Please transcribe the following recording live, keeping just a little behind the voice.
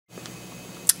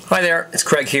Hi there, it's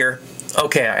Craig here.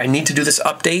 Okay, I need to do this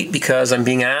update because I'm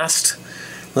being asked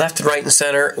left and right and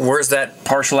center, where's that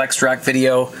partial extract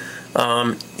video?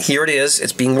 Here it is,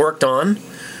 it's being worked on.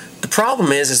 The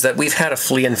problem is that we've had a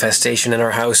flea infestation in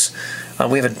our house.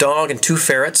 We have a dog and 2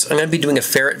 ferrets. I'm going to be doing a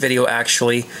ferret video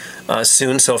actually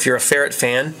soon, so if you're a ferret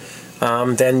fan,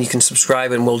 then you can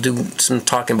subscribe and we'll do some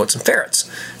talking about some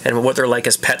ferrets and what they're like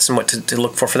as pets and what to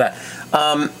look for that.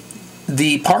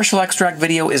 The partial extract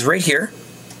video is right here.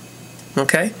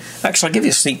 Okay? Actually, I'll give you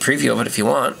a sneak preview of it if you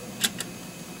want.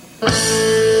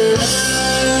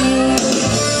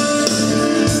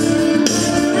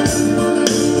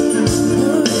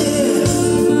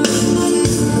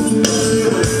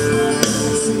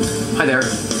 Hi there,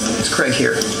 it's Craig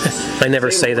here. I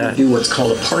never say that. Do what's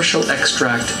called a partial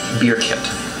extract beer kit.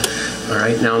 All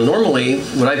right. Now, normally,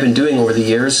 what I've been doing over the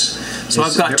years, so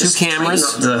I've got 2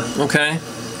 cameras.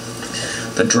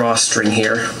 The drawstring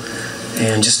here,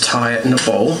 and just tie it in a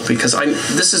bow because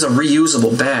this is a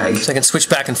reusable bag. So I can switch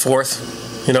back and forth,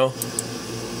 you know,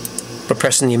 by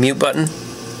pressing the mute button.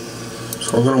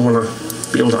 So I'm going to want to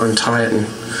be able to untie it and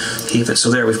keep it. So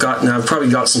there, we've got now. I've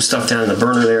probably got some stuff down in the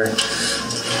burner there.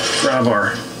 Grab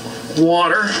our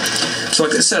water. So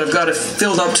like I said, I've got it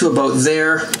filled up to about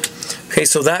there. Okay,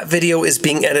 so that video is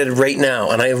being edited right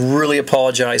now, and I really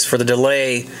apologize for the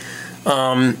delay.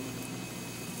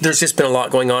 There's just been a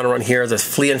lot going on around here. The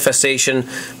flea infestation,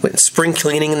 with spring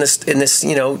cleaning in this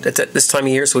you know, at this time of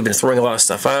year, so we've been throwing a lot of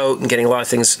stuff out and getting a lot of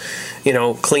things, you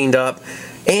know, cleaned up.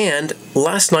 And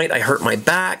last night I hurt my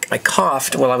back. I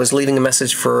coughed while I was leaving a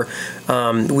message for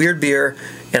Weird Beer,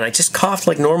 and I just coughed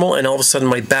like normal, and all of a sudden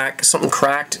my back, something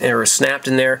cracked or snapped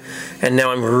in there, and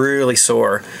now I'm really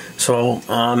sore. So,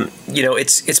 you know,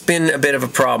 it's been a bit of a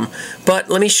problem. But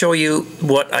let me show you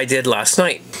what I did last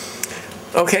night.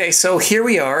 Okay, so here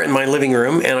we are in my living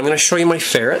room, and I'm going to show you my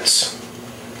ferrets.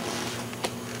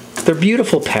 They're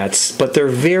beautiful pets, but they're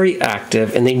very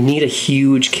active, and they need a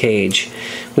huge cage.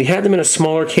 We had them in a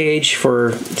smaller cage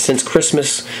since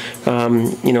Christmas,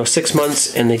 you know, 6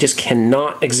 months, and they just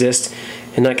cannot exist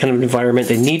in that kind of environment.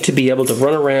 They need to be able to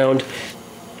run around.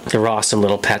 They're awesome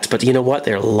little pets, but you know what?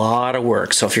 They're a lot of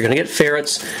work. So if you're going to get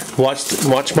ferrets,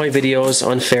 watch my videos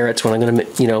on ferrets when I'm going to,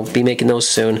 you know, be making those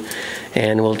soon,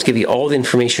 and we'll give you all the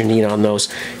information you need on those.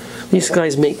 These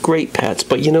guys make great pets,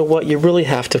 but you know what? You really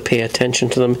have to pay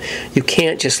attention to them. You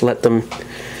can't just let them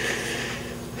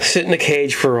sit in a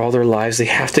cage for all their lives. They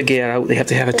have to get out. They have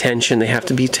to have attention. They have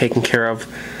to be taken care of.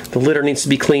 The litter needs to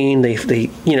be clean.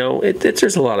 You know,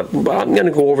 there's a lot of. I'm going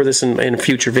to go over this in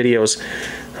future videos.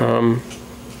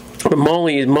 But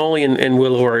Molly and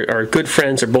Willow are good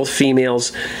friends. They're both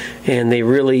females, and they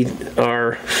really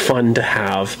are fun to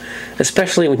have,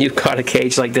 especially when you've got a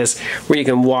cage like this where you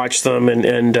can watch them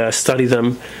and study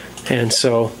them. And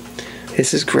so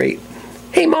this is great.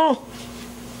 Hey, Moll.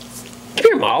 Come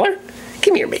here, Mauler.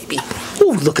 Come here, baby.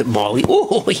 Oh, look at Molly.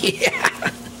 Oh, yeah.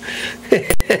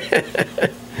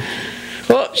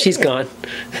 Oh, she's gone.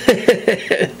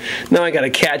 Now I got to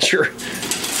catch her.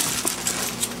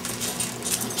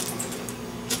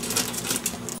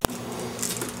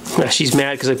 She's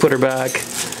mad because I put her back.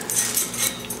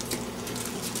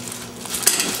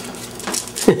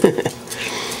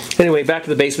 Anyway, back to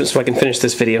the basement so I can finish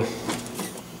this video.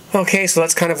 Okay, so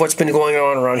that's kind of what's been going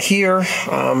on around here.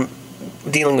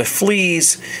 Dealing with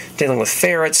fleas, dealing with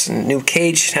ferrets, and new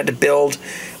cage had to build.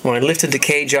 When I lifted the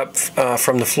cage up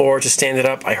from the floor to stand it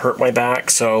up, I hurt my back,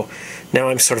 so now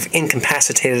I'm sort of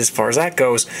incapacitated as far as that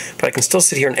goes, but I can still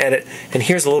sit here and edit, and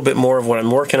here's a little bit more of what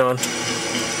I'm working on.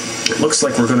 It looks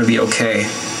like we're going to be okay.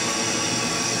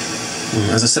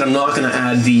 As I said, I'm not going to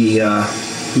add the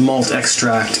malt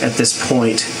extract at this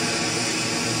point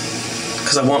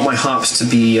because I want my hops to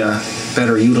be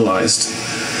better utilized.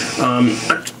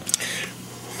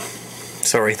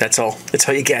 Sorry, that's all. That's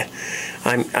all you get.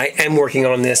 I am working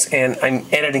on this, and I'm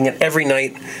editing it every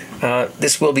night.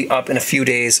 This will be up in a few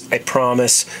days, I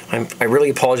promise. I really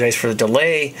apologize for the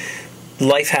delay.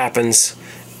 Life happens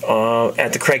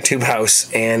at the CraigTube house,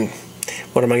 and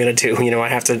what am I going to do? You know, I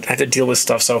have to deal with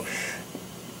stuff. So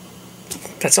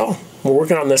that's all. We're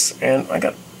working on this, and I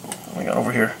got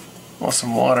over here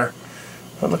some water.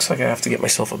 It looks like I have to get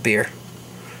myself a beer.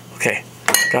 Okay,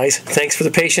 guys, thanks for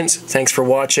the patience. Thanks for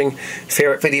watching.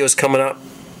 Ferret videos coming up.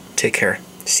 Take care.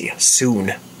 See ya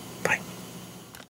soon.